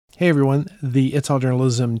Hey everyone, the It's All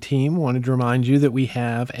Journalism team wanted to remind you that we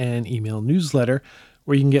have an email newsletter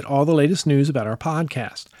where you can get all the latest news about our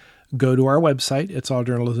podcast. Go to our website,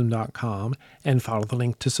 itsalljournalism.com, and follow the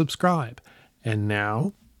link to subscribe. And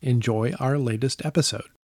now, enjoy our latest episode.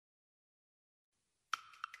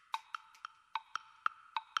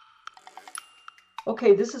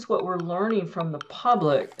 Okay, this is what we're learning from the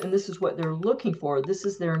public, and this is what they're looking for. This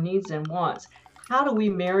is their needs and wants. How do we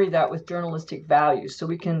marry that with journalistic values so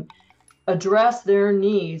we can address their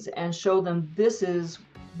needs and show them this is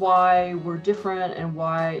why we're different and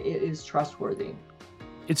why it is trustworthy?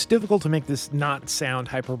 It's difficult to make this not sound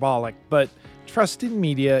hyperbolic, but trust in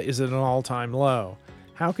media is at an all-time low.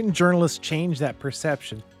 How can journalists change that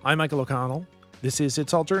perception? I'm Michael O'Connell. This is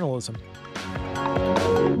It's All Journalism.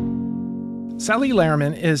 Sally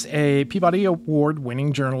Lehrman is a Peabody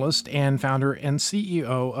Award-winning journalist and founder and CEO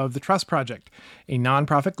of the Trust Project, a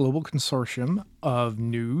nonprofit global consortium of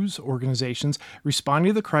news organizations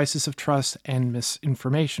responding to the crisis of trust and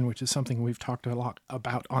misinformation, which is something we've talked a lot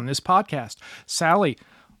about on this podcast. Sally,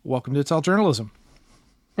 welcome to It's All Journalism.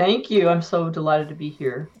 Thank you. I'm so delighted to be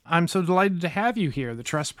here. I'm so delighted to have you here. The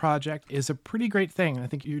Trust Project is a pretty great thing. I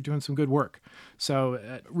think you're doing some good work.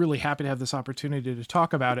 So really happy to have this opportunity to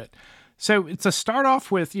talk about it. So to start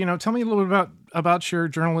off with, tell me a little bit about your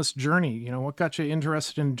journalist journey. What got you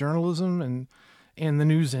interested in journalism and in the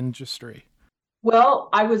news industry? Well,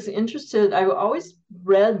 I was interested. I always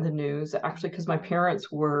read the news, actually, because my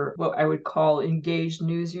parents were what I would call engaged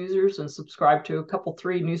news users and subscribed to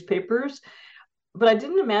three newspapers. But I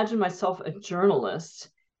didn't imagine myself a journalist.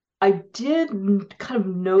 I did kind of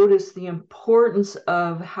notice the importance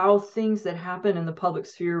of how things that happen in the public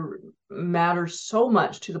sphere matter so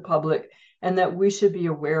much to the public and that we should be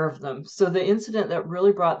aware of them. So the incident that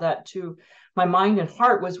really brought that to my mind and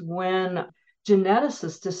heart was when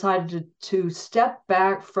geneticists decided to step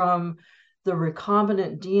back from the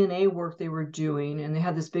recombinant DNA work they were doing. And they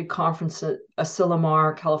had this big conference at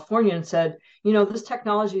Asilomar, California, and said, this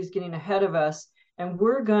technology is getting ahead of us. And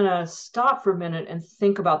we're going to stop for a minute and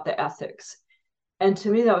think about the ethics. And to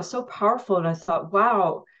me, that was so powerful. And I thought,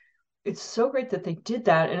 wow, it's so great that they did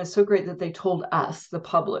that. And it's so great that they told us, the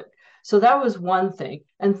public. So that was one thing.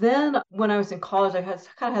 And then when I was in college, I kind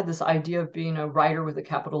of had this idea of being a writer with a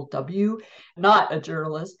capital W, not a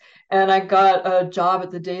journalist. And I got a job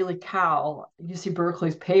at the Daily Cal, UC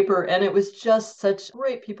Berkeley's paper. And it was just such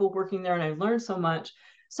great people working there. And I learned so much.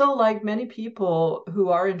 So like many people who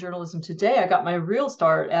are in journalism today, I got my real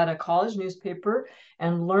start at a college newspaper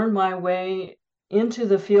and learned my way into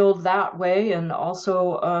the field that way, and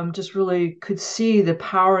also just really could see the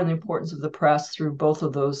power and the importance of the press through both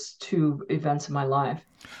of those two events in my life.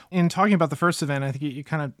 In talking about the first event, I think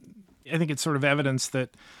it's sort of evidence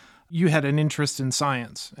that you had an interest in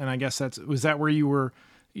science. And I guess was that where you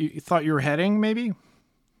thought you were heading, maybe?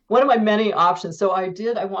 One of my many options. So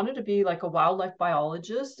I wanted to be like a wildlife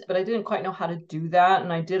biologist, but I didn't quite know how to do that.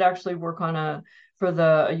 And I did actually work for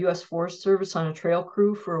the U.S. Forest Service on a trail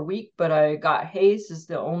crew for a week, but I got hazed as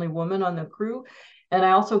the only woman on the crew. And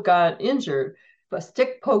I also got injured, a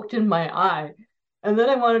stick poked in my eye. And then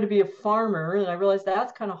I wanted to be a farmer. And I realized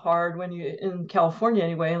that's kind of hard in California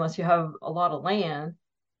anyway, unless you have a lot of land.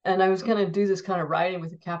 And I was going to do this kind of writing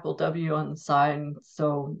with a capital W on the side. And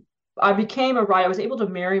so I became a writer. I was able to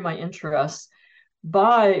marry my interests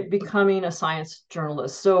by becoming a science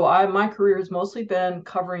journalist. So my career has mostly been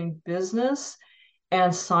covering business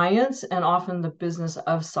and science, and often the business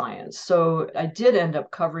of science. So I did end up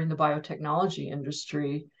covering the biotechnology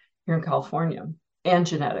industry here in California and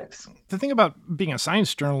genetics. The thing about being a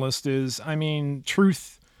science journalist is,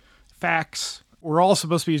 truth, facts. We're all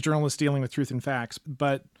supposed to be as journalists dealing with truth and facts,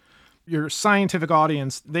 but your scientific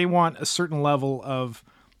audience, they want a certain level of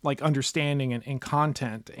like understanding and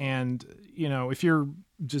content. And, if you're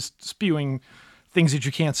just spewing things that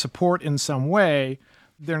you can't support in some way,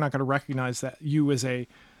 they're not going to recognize that you as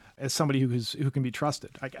somebody who can be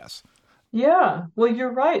trusted, I guess. Yeah, well,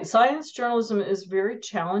 you're right. Science journalism is very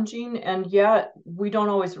challenging, and yet we don't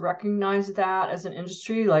always recognize that as an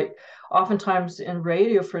industry. Like oftentimes in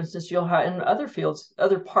radio, for instance, you'll have in other fields,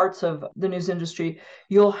 other parts of the news industry,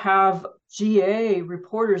 you'll have GA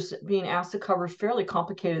reporters being asked to cover fairly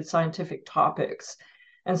complicated scientific topics.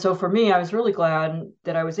 And so for me, I was really glad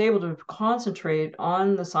that I was able to concentrate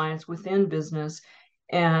on the science within business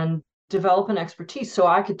and develop an expertise so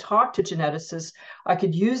I could talk to geneticists, I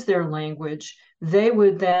could use their language. They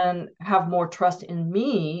would then have more trust in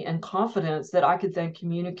me and confidence that I could then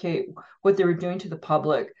communicate what they were doing to the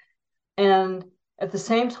public. And at the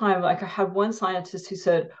same time, like I had one scientist who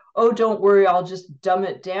said, "Oh, don't worry, I'll just dumb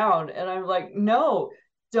it down." And I'm like, no,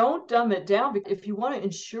 don't dumb it down. If you want to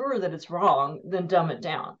ensure that it's wrong, then dumb it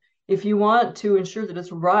down. If you want to ensure that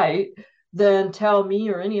it's right, then tell me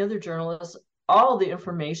or any other journalist all the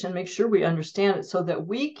information, make sure we understand it so that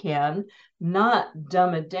we can not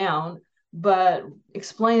dumb it down, but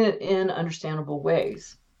explain it in understandable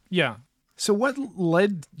ways. Yeah. So what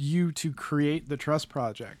led you to create the Trust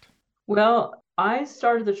Project? Well, I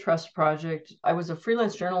started the Trust Project. I was a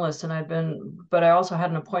freelance journalist but I also had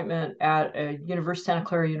an appointment at Santa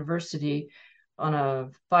Clara University on a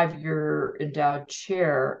 5-year endowed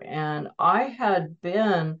chair. And I had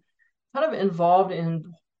been kind of involved in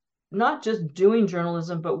not just doing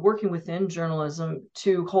journalism, but working within journalism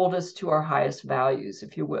to hold us to our highest values,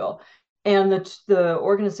 if you will. And the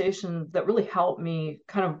organization that really helped me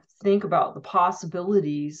kind of think about the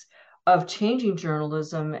possibilities of changing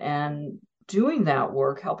journalism and doing that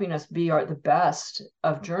work, helping us be the best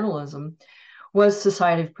of journalism, was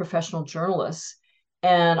Society of Professional Journalists.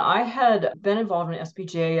 And I had been involved in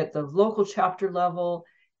SPJ at the local chapter level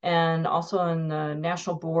and also in the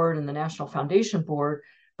national board and the National Foundation Board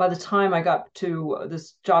by the time I got to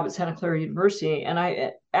this job at Santa Clara University.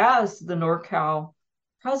 And as the NorCal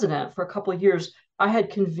president for a couple of years, I had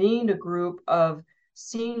convened a group of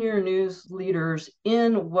senior news leaders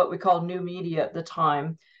in what we called new media at the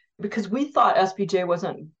time, because we thought SPJ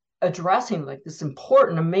wasn't addressing like this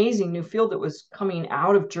important, amazing new field that was coming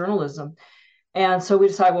out of journalism. And so we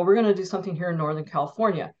decided, well, we're going to do something here in Northern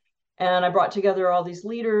California. And I brought together all these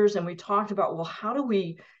leaders and we talked about, well, how do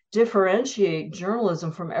we differentiate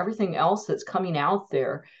journalism from everything else that's coming out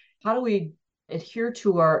there? How do we adhere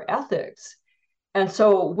to our ethics? And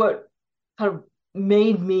so what kind of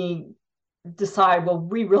made me decide, well,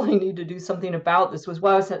 we really need to do something about this was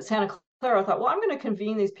while I was at Santa Clara, I thought, well, I'm going to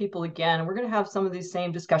convene these people again, and we're going to have some of these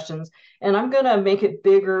same discussions, and I'm going to make it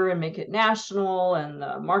bigger and make it national. And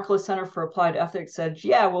the Markla Center for Applied Ethics said,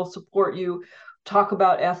 yeah, we'll support you, talk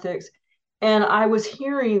about ethics. And I was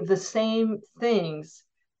hearing the same things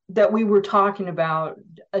that we were talking about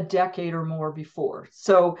a decade or more before.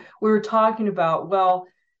 So we were talking about, well,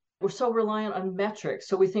 we're so reliant on metrics,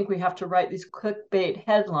 so we think we have to write these clickbait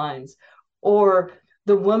headlines. Or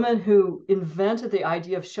the woman who invented the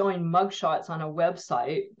idea of showing mugshots on a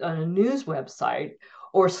website, on a news website,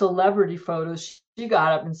 or celebrity photos, she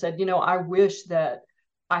got up and said, I wish that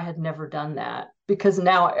I had never done that, because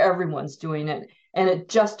now everyone's doing it and it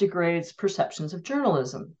just degrades perceptions of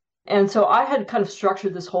journalism. And so I had kind of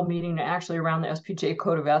structured this whole meeting actually around the SPJ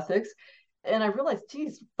Code of Ethics. And I realized,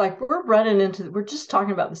 geez, like we're just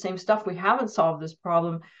talking about the same stuff. We haven't solved this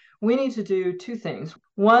problem. We need to do two things.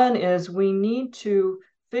 One is we need to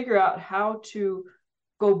figure out how to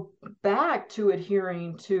go back to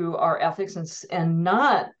adhering to our ethics and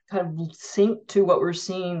not kind of sync to what we're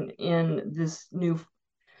seeing in this new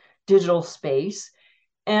digital space.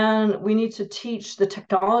 And we need to teach the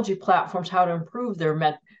technology platforms how to improve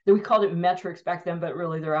we called it metrics back then, but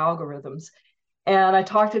really they're algorithms. And I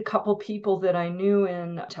talked to a couple people that I knew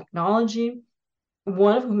in technology,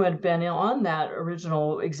 one of whom had been on that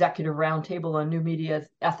original executive roundtable on new media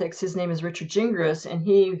ethics. His name is Richard Gingras, and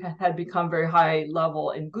he had become very high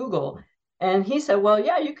level in Google. And he said, well,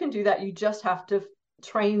 yeah, you can do that. You just have to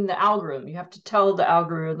train the algorithm. You have to tell the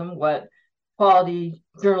algorithm what quality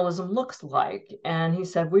journalism looks like. And he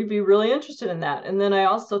said, we'd be really interested in that. And then I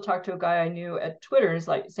also talked to a guy I knew at Twitter, and he's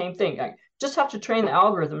like, same thing. I just have to train the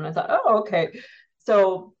algorithm. And I thought, oh, okay.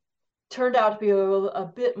 So turned out to be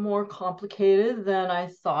a bit more complicated than I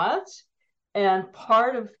thought. And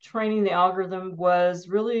part of training the algorithm was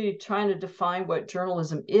really trying to define what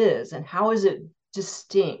journalism is and how is it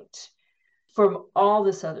distinct from all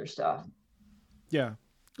this other stuff. Yeah.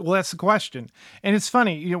 Well, that's the question. And it's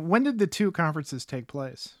funny, when did the two conferences take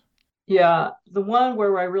place? Yeah. The one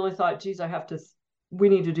where I really thought, geez, we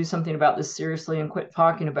need to do something about this seriously and quit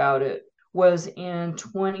talking about it was in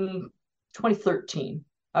 2013,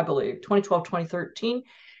 I believe, 2012, 2013.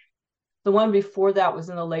 The one before that was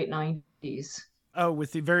in the late 90s. Oh,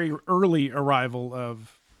 with the very early arrival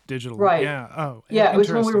of digital. Right. Yeah. Oh, yeah. It was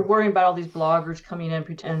when we were worrying about all these bloggers coming in,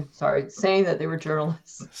 saying that they were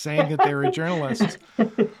journalists. Saying that they were journalists.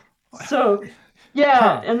 So, yeah.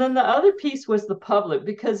 Huh. And then the other piece was the public,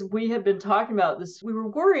 because we had been talking about this. We were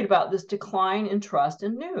worried about this decline in trust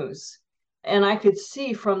in news. And I could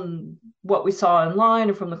see from what we saw online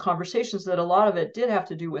and from the conversations that a lot of it did have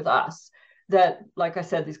to do with us. That, like I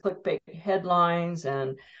said, these clickbait headlines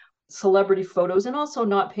and celebrity photos, and also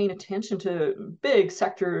not paying attention to big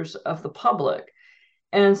sectors of the public.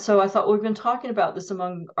 And so I thought, well, we've been talking about this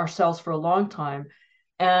among ourselves for a long time.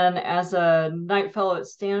 And as a Knight Fellow at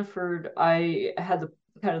Stanford, I had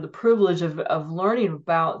the privilege of learning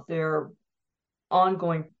about their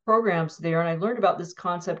ongoing programs there, and I learned about this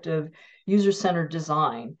concept of user-centered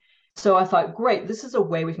design. So I thought, great, this is a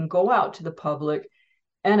way we can go out to the public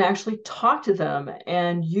and actually talk to them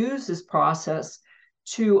and use this process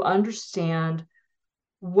to understand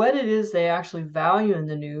what it is they actually value in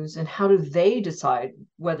the news and how do they decide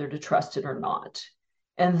whether to trust it or not.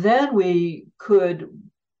 And then we could,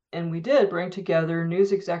 and we did, bring together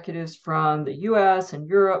news executives from the US and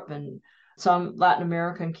Europe and some Latin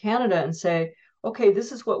America and Canada and say, okay,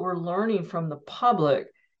 this is what we're learning from the public,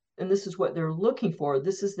 and this is what they're looking for.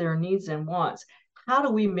 This is their needs and wants. How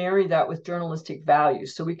do we marry that with journalistic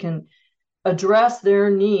values so we can address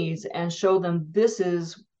their needs and show them this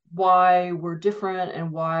is why we're different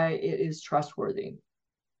and why it is trustworthy?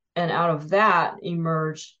 And out of that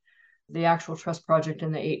emerged the actual trust project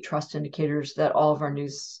and the 8 trust indicators that all of our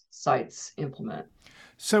news sites implement.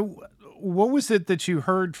 So, what was it that you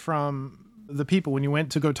heard from the people when you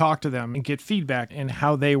went to go talk to them and get feedback and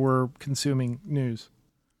how they were consuming news?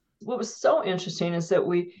 What was so interesting is that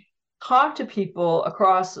we talked to people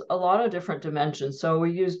across a lot of different dimensions. So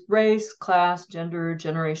we used race, class, gender,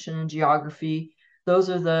 generation, and geography. Those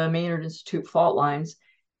are the Maynard Institute fault lines,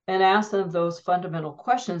 and asked them those fundamental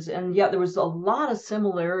questions. And yet there was a lot of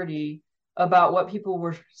similarity about what people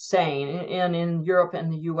were saying in Europe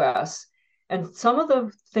and the US. And some of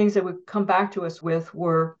the things that would come back to us with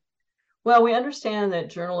were, well, we understand that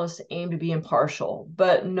journalists aim to be impartial,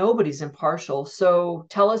 but nobody's impartial. So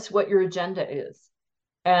tell us what your agenda is.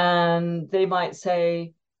 And they might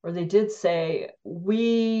say, or they did say,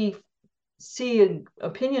 we see an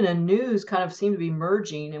opinion and news kind of seem to be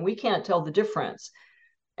merging and we can't tell the difference.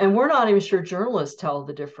 And we're not even sure journalists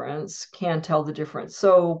can tell the difference.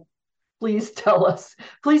 So please tell us,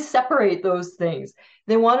 please separate those things.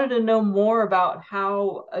 They wanted to know more about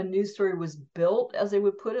how a news story was built, as they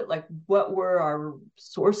would put it, like what were our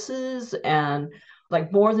sources, and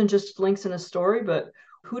like more than just links in a story, but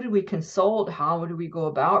who did we consult? How do we go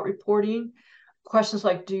about reporting? Questions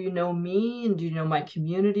like, do you know me? And do you know my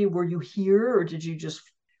community? Were you here, or did you just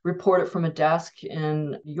report it from a desk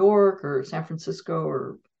in New York or San Francisco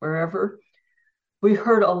or wherever? We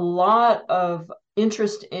heard a lot of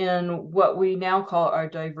interest in what we now call our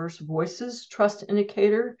diverse voices trust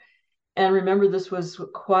indicator. And remember, this was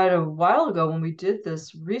quite a while ago when we did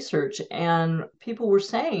this research, and people were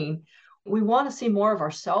saying, we want to see more of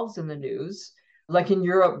ourselves in the news. Like in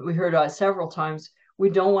Europe, we heard several times, we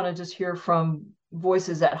don't want to just hear from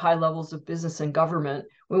voices at high levels of business and government.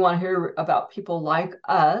 We want to hear about people like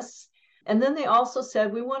us. And then they also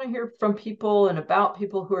said, we want to hear from people and about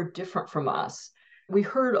people who are different from us. We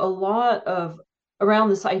heard a lot of around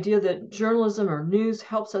this idea that journalism or news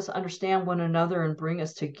helps us understand one another and bring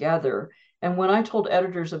us together. And when I told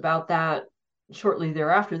editors about that shortly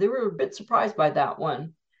thereafter, they were a bit surprised by that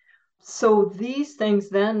one. So these things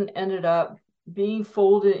then ended up being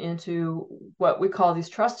folded into what we call these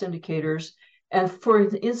trust indicators. And for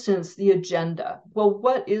instance, the agenda. Well,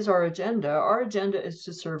 what is our agenda? Our agenda is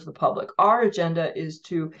to serve the public. Our agenda is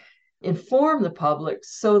to inform the public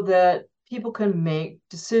so that people can make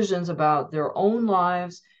decisions about their own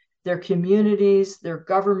lives, their communities, their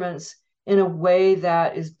governments in a way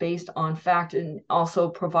that is based on fact and also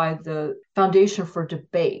provide the foundation for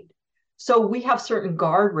debate. So we have certain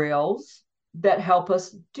guardrails that help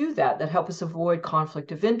us do that, that help us avoid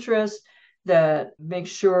conflict of interest, that make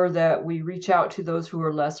sure that we reach out to those who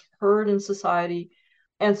are less heard in society.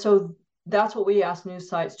 And so that's what we ask news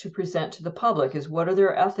sites to present to the public is what are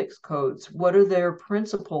their ethics codes? What are their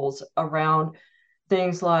principles around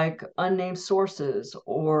things like unnamed sources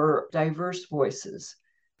or diverse voices?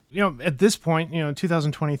 At this point,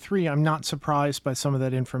 2023, I'm not surprised by some of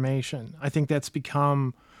that information. I think that's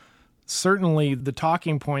become certainly the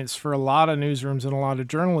talking points for a lot of newsrooms and a lot of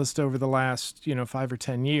journalists over the last, 5 or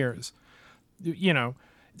 10 years.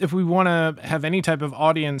 If we want to have any type of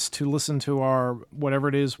audience to listen to our whatever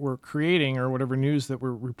it is we're creating or whatever news that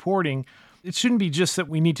we're reporting, it shouldn't be just that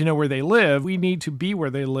we need to know where they live. We need to be where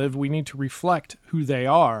they live. We need to reflect who they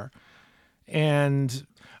are. And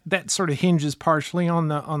that sort of hinges partially on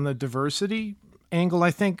the diversity angle.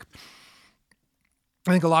 I think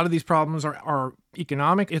a lot of these problems are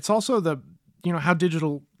economic. It's also the how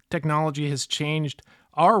digital technology has changed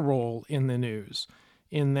our role in the news,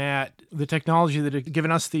 in that the technology that has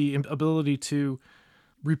given us the ability to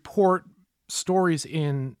report stories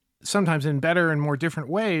sometimes in better and more different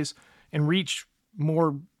ways and reach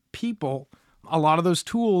more people. A lot of those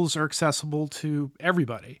tools are accessible to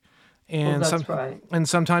everybody. And that's right. And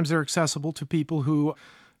sometimes they're accessible to people who,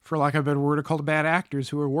 for lack of a better word, are called bad actors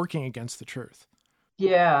who are working against the truth.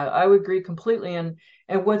 Yeah, I would agree completely. And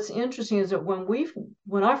what's interesting is that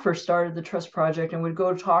when I first started the Trust Project and would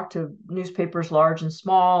go talk to newspapers large and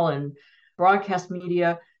small and broadcast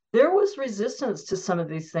media, there was resistance to some of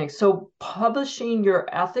these things. So publishing your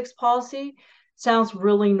ethics policy sounds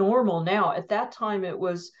really normal now. At that time, it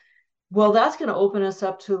was, well, that's going to open us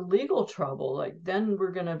up to legal trouble. Like then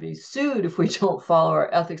we're going to be sued if we don't follow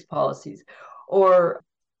our ethics policies. Or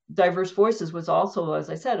diverse voices was also, as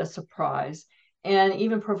I said, a surprise. And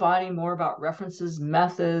even providing more about references,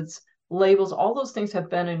 methods, labels, all those things have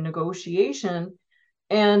been in negotiation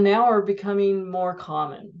and now are becoming more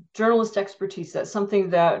common. Journalist expertise, that's something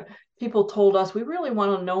that people told us we really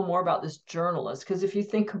want to know more about this journalist. Because if you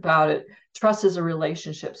think about it, trust is a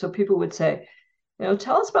relationship. So people would say,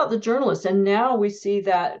 tell us about the journalist. And now we see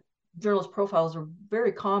that journalist profiles are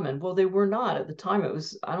very common. Well, they were not at the time. It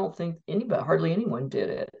was, I don't think anybody, hardly anyone did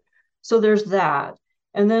it. So there's that.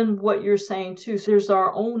 And then what you're saying too, so there's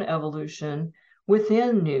our own evolution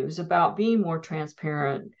within news about being more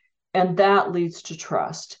transparent, and that leads to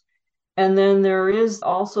trust. And then there is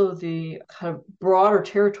also the kind of broader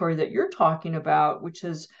territory that you're talking about, which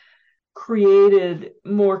is created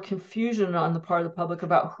more confusion on the part of the public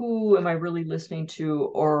about who am I really listening to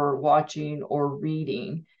or watching or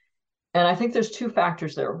reading. And I think there's two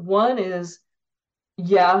factors there. One is,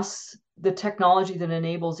 yes, the technology that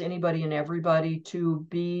enables anybody and everybody to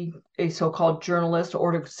be a so-called journalist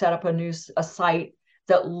or to set up a site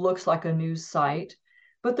that looks like a news site.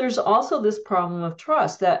 But there's also this problem of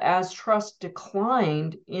trust, that as trust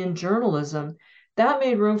declined in journalism, that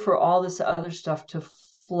made room for all this other stuff to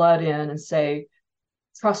flood in and say,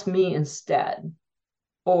 trust me instead.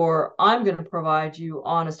 Or I'm going to provide you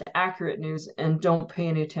honest, accurate news and don't pay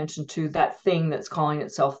any attention to that thing that's calling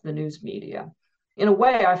itself the news media. In a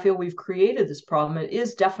way, I feel we've created this problem. It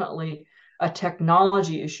is definitely a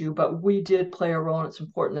technology issue, but we did play a role, and it's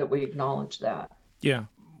important that we acknowledge that. Yeah.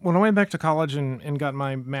 When I went back to college and got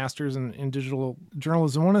my master's in digital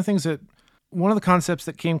journalism, one of the concepts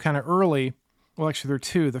that came kind of early, well, actually, there are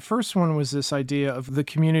two. The first one was this idea of the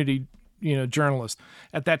community, journalist.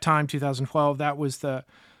 At that time, 2012, that was the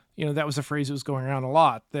phrase that was going around a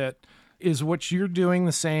lot. That is what you're doing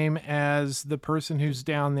the same as the person who's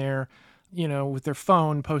down there, with their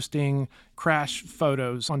phone posting crash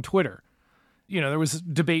photos on Twitter. There was a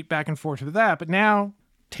debate back and forth with that, but now,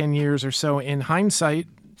 10 years or so in hindsight,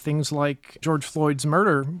 things like George Floyd's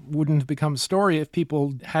murder wouldn't have become a story if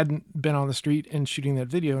people hadn't been on the street and shooting that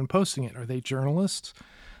video and posting it. Are they journalists?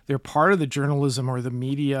 They're part of the journalism or the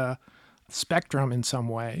media spectrum in some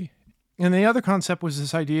way. And the other concept was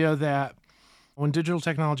this idea that when digital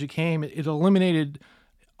technology came, it eliminated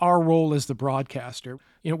our role as the broadcaster.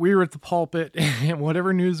 We were at the pulpit, and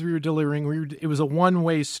whatever news we were delivering, it was a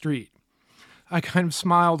one-way street. I kind of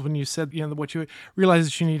smiled when you said, what you realized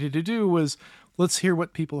that you needed to do was let's hear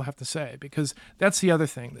what people have to say, because that's the other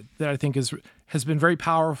thing that I think has been very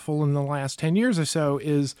powerful in the last 10 years or so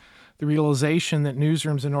is the realization that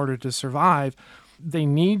newsrooms, in order to survive, they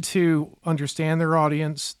need to understand their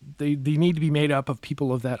audience. They need to be made up of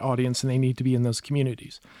people of that audience, and they need to be in those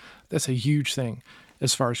communities. That's a huge thing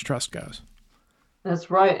as far as trust goes.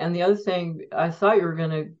 That's right. And the other thing, I thought you were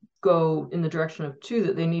going to go in the direction of too,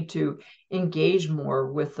 that they need to engage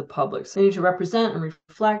more with the public. So they need to represent and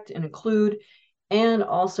reflect and include and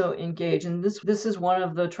also engage. And this is one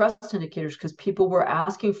of the trust indicators, because people were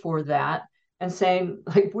asking for that and saying,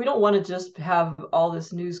 like, we don't want to just have all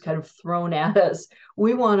this news kind of thrown at us.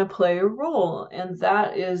 We want to play a role. And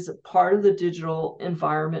that is part of the digital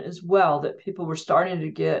environment as well, that people were starting to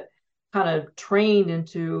get kind of trained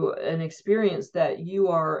into an experience that you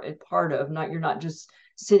are a part of, you're not just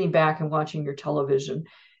sitting back and watching your television.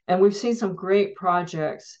 And we've seen some great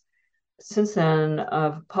projects since then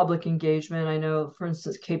of public engagement. I know, for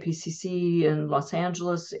instance, KPCC in Los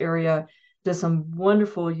Angeles area does some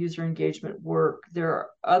wonderful user engagement work. There are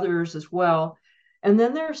others as well. And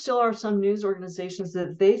then there still are some news organizations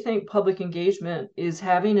that they think public engagement is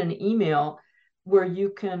having an email where you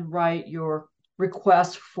can write your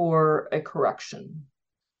request for a correction.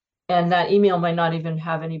 And that email might not even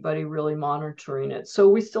have anybody really monitoring it. So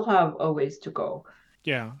we still have a ways to go.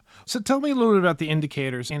 Yeah. So tell me a little bit about the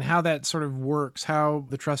indicators and how that sort of works, how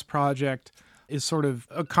the Trust Project is sort of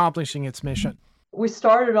accomplishing its mission. We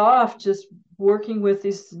started off just working with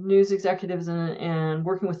these news executives and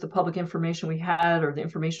working with the public information we had, or the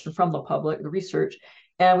information from the public, the research.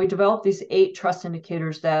 And we developed these 8 trust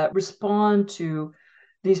indicators that respond to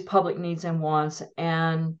these public needs and wants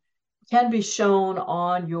and can be shown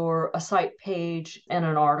on a site page and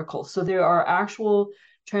an article. So there are actual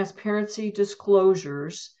transparency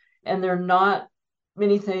disclosures, and they're not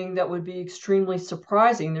anything that would be extremely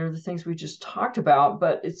surprising. They're the things we just talked about,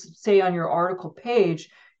 but it's say on your article page,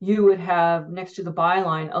 you would have next to the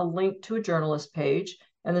byline a link to a journalist page,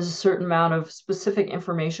 and there's a certain amount of specific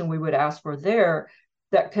information we would ask for there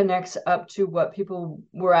that connects up to what people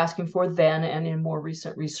were asking for then and in more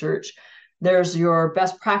recent research. There's your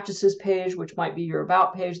best practices page, which might be your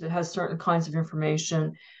about page that has certain kinds of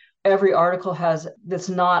information. Every article has that's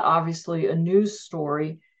not obviously a news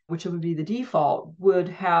story, which would be the default, would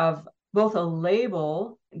have both a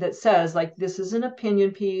label that says, like, this is an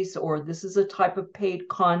opinion piece or this is a type of paid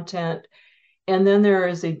content. And then there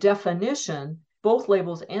is a definition. Both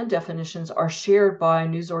labels and definitions are shared by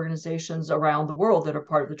news organizations around the world that are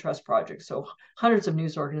part of the Trust Project. So hundreds of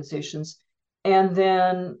news organizations. And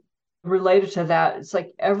then related to that, it's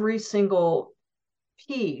like every single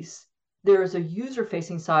piece, there is a user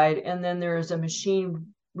facing side, and then there is a machine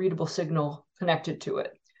readable signal connected to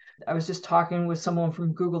it. I was just talking with someone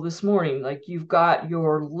from Google this morning. Like, you've got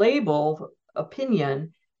your label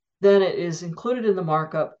opinion, then it is included in the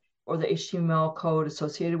markup or the HTML code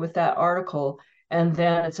associated with that article. And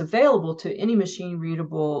then it's available to any machine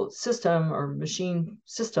readable system or machine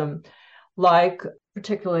system, like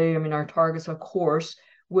particularly, I mean, our targets, of course,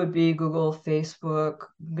 would be Google, Facebook,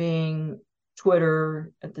 Bing,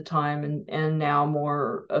 Twitter at the time, and now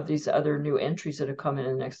more of these other new entries that have come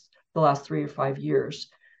in the last 3 or 5 years.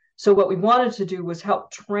 So what we wanted to do was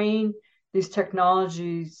help train these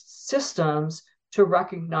technology systems to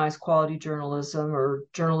recognize quality journalism, or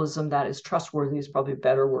journalism that is trustworthy is probably a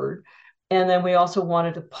better word. And then we also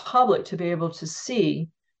wanted the public to be able to see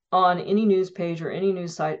on any news page or any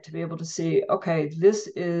news site, to be able to see, okay, this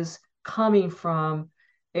is coming from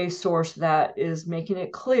a source that is making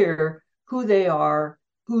it clear who they are,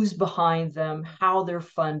 who's behind them, how they're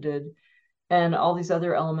funded, and all these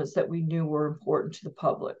other elements that we knew were important to the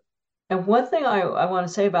public. And one thing I want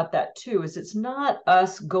to say about that too is it's not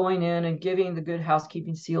us going in and giving the good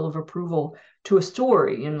housekeeping seal of approval to a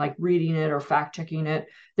story and like reading it or fact checking it.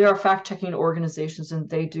 There are fact checking organizations and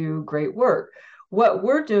they do great work. What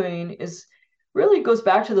we're doing is really goes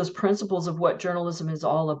back to those principles of what journalism is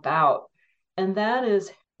all about. And that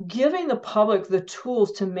is giving the public the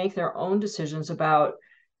tools to make their own decisions about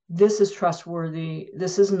this is trustworthy,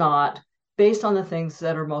 this is not, based on the things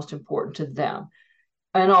that are most important to them.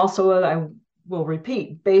 And also, I will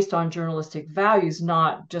repeat, based on journalistic values,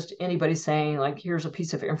 not just anybody saying, like, here's a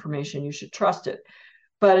piece of information, you should trust it.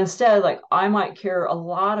 But instead, like, I might care a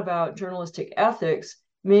lot about journalistic ethics.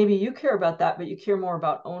 Maybe you care about that, but you care more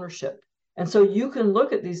about ownership. And so you can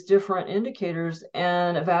look at these different indicators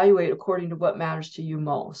and evaluate according to what matters to you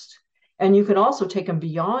most. And you can also take them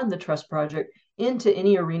beyond the Trust Project into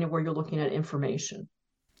any arena where you're looking at information.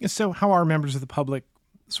 So how are members of the public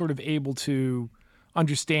sort of able to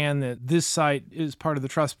understand that this site is part of the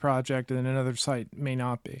Trust Project and another site may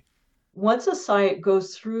not be? Once a site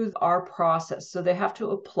goes through our process, so they have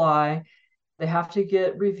to apply, they have to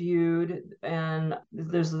get reviewed, and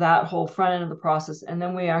there's that whole front end of the process. And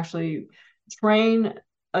then we actually train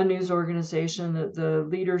a news organization, the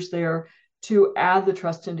leaders there, to add the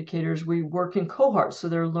trust indicators. We work in cohorts, so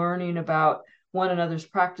they're learning about one another's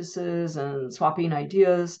practices and swapping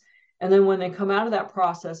ideas. And then when they come out of that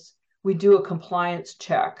process, we do a compliance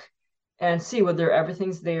check and see whether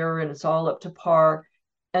everything's there and it's all up to par.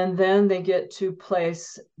 And then they get to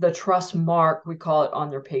place the trust mark, we call it, on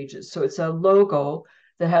their pages. So it's a logo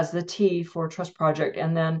that has the T for Trust Project.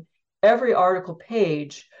 And then every article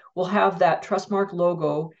page will have that trust mark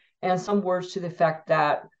logo and some words to the effect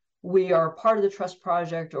that we are part of the Trust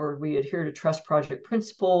Project, or we adhere to Trust Project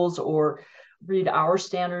principles, or read our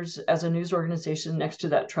standards as a news organization next to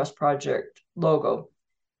that Trust Project logo.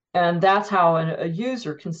 And that's how a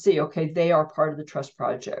user can see, okay, they are part of the Trust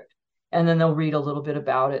Project. And then they'll read a little bit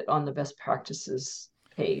about it on the best practices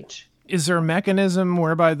page. Is there a mechanism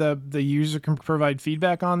whereby the user can provide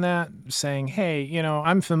feedback on that, saying, hey,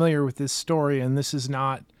 I'm familiar with this story and this is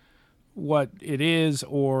not what it is,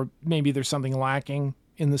 or maybe there's something lacking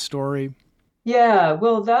in the story? Yeah,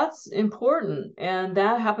 well, that's important. And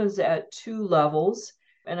that happens at 2 levels.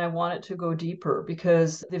 And I want it to go deeper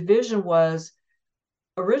because the vision was,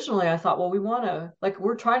 originally I thought, well, we want to, like,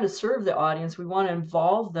 we're trying to serve the audience. We want to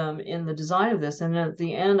involve them in the design of this. And at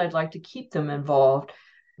the end, I'd like to keep them involved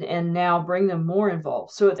and now bring them more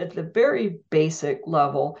involved. So at the very basic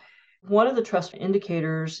level, one of the trust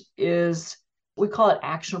indicators is, we call it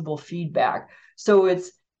actionable feedback. So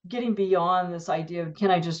it's getting beyond this idea of, can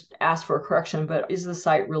I just ask for a correction, but is the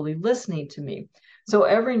site really listening to me? So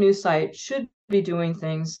every news site should be doing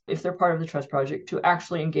things, if they're part of the Trust Project, to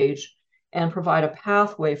actually engage and provide a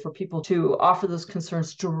pathway for people to offer those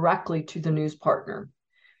concerns directly to the news partner.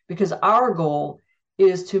 Because our goal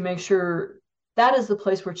is to make sure that is the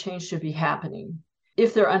place where change should be happening.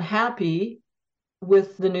 If they're unhappy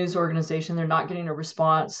with the news organization, they're not getting a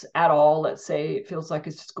response at all, let's say it feels like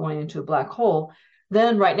it's just going into a black hole,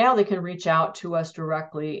 then right now they can reach out to us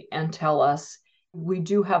directly and tell us. We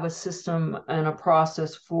do have a system and a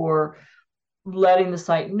process for letting the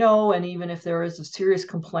site know, and even if there is a serious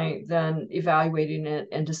complaint, then evaluating it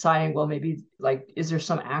and deciding, well, maybe like, is there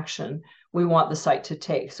some action we want the site to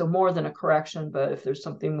take? So more than a correction, but if there's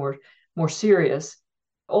something more serious.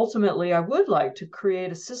 Ultimately, I would like to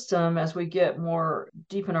create a system as we get more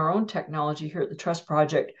deep in our own technology here at the Trust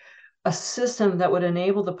Project, a system that would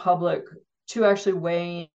enable the public to actually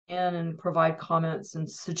weigh in and provide comments and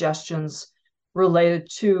suggestions related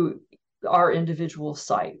to our individual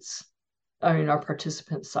sites. Our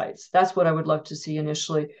participant sites. That's what I would love to see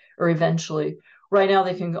initially or eventually. Right now,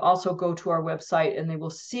 they can also go to our website and they will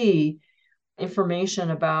see information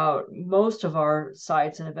about most of our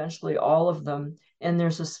sites and eventually all of them. And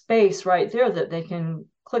there's a space right there that they can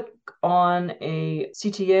click on a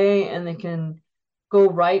CTA and they can go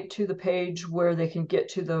right to the page where they can get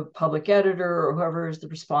to the public editor or whoever is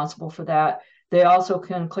responsible for that. They also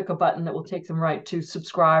can click a button that will take them right to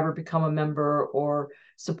subscribe or become a member or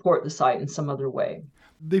support the site in some other way.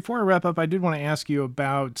 Before I wrap up, I did want to ask you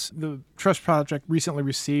about the Trust Project recently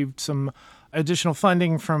received some additional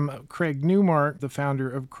funding from Craig Newmark, the founder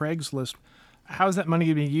of Craigslist. How's that money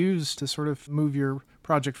going to be used to sort of move your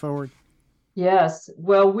project forward? Yes.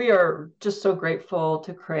 Well, we are just so grateful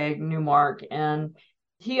to Craig Newmark. And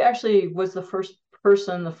he actually was the first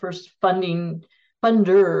person, the first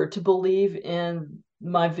funder to believe in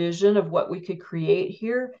my vision of what we could create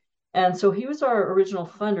here. And so he was our original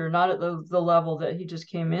funder, not at the level that he just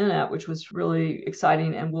came in at, which was really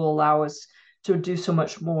exciting and will allow us to do so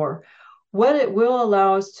much more. What it will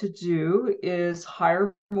allow us to do is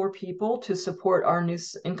hire more people to support our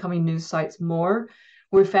incoming news sites more.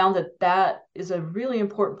 We found that is a really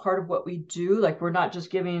important part of what we do. Like, we're not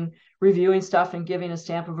just reviewing stuff and giving a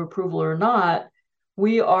stamp of approval or not.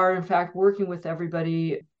 We are, in fact, working with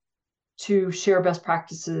everybody to share best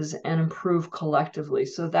practices and improve collectively.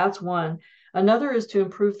 So that's one. Another is to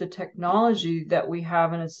improve the technology that we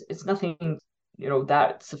have, and it's nothing,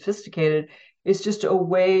 that sophisticated. It's just a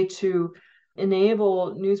way to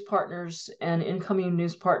enable news partners and incoming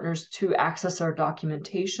news partners to access our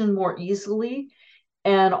documentation more easily,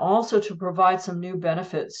 and also to provide some new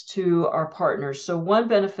benefits to our partners. So one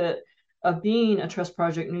benefit of being a Trust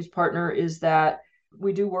Project news partner is that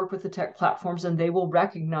we do work with the tech platforms and they will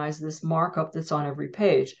recognize this markup that's on every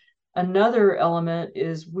page. Another element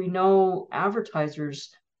is we know advertisers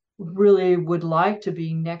really would like to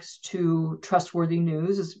be next to trustworthy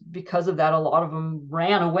news. Because of that, a lot of them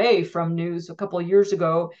ran away from news a couple of years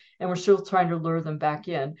ago, and we're still trying to lure them back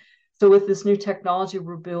in. So with this new technology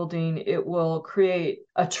we're building, it will create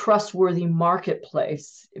a trustworthy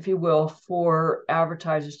marketplace, if you will, for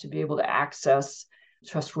advertisers to be able to access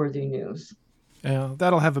trustworthy news. Yeah,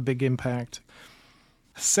 that'll have a big impact.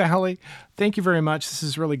 Sally, thank you very much. This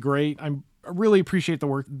is really great. I really appreciate the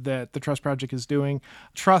work that the Trust Project is doing.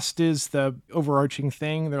 Trust is the overarching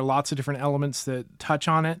thing. There are lots of different elements that touch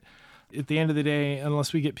on it. At the end of the day,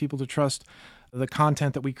 unless we get people to trust the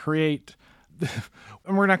content that we create,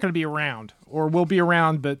 and we're not going to be around, or we'll be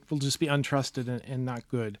around, but we'll just be untrusted and not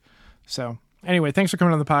good. So anyway, thanks for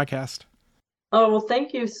coming on the podcast. Oh, well,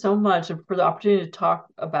 thank you so much for the opportunity to talk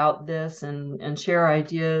about this and share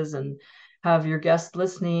ideas and have your guests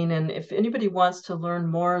listening. And if anybody wants to learn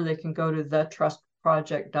more, they can go to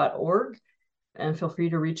thetrustproject.org and feel free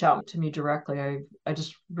to reach out to me directly. I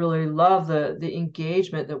just really love the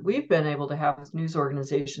engagement that we've been able to have with news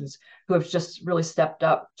organizations who have just really stepped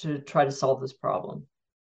up to try to solve this problem.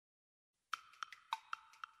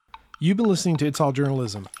 You've been listening to It's All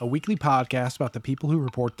Journalism, a weekly podcast about the people who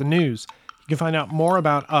report the news. You can find out more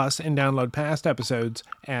about us and download past episodes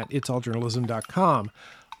at itsalljournalism.com.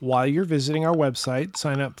 While you're visiting our website,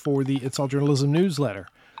 sign up for the It's All Journalism newsletter.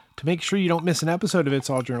 To make sure you don't miss an episode of It's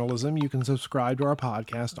All Journalism, you can subscribe to our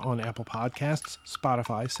podcast on Apple Podcasts,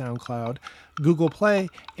 Spotify, SoundCloud, Google Play,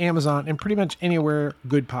 Amazon, and pretty much anywhere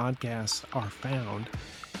good podcasts are found.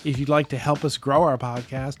 If you'd like to help us grow our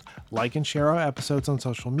podcast, like and share our episodes on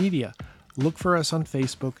social media. Look for us on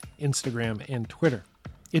Facebook, Instagram, and Twitter.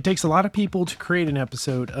 It takes a lot of people to create an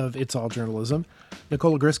episode of It's All Journalism.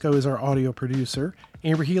 Nicola Grisco is our audio producer.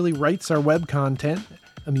 Amber Healy writes our web content.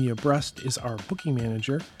 Amelia Brust is our booking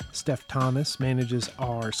manager. Steph Thomas manages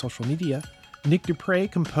our social media. Nick Dupre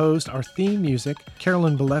composed our theme music,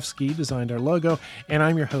 Carolyn Belevsky designed our logo, and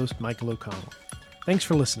I'm your host, Michael O'Connell. Thanks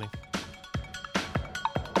for listening.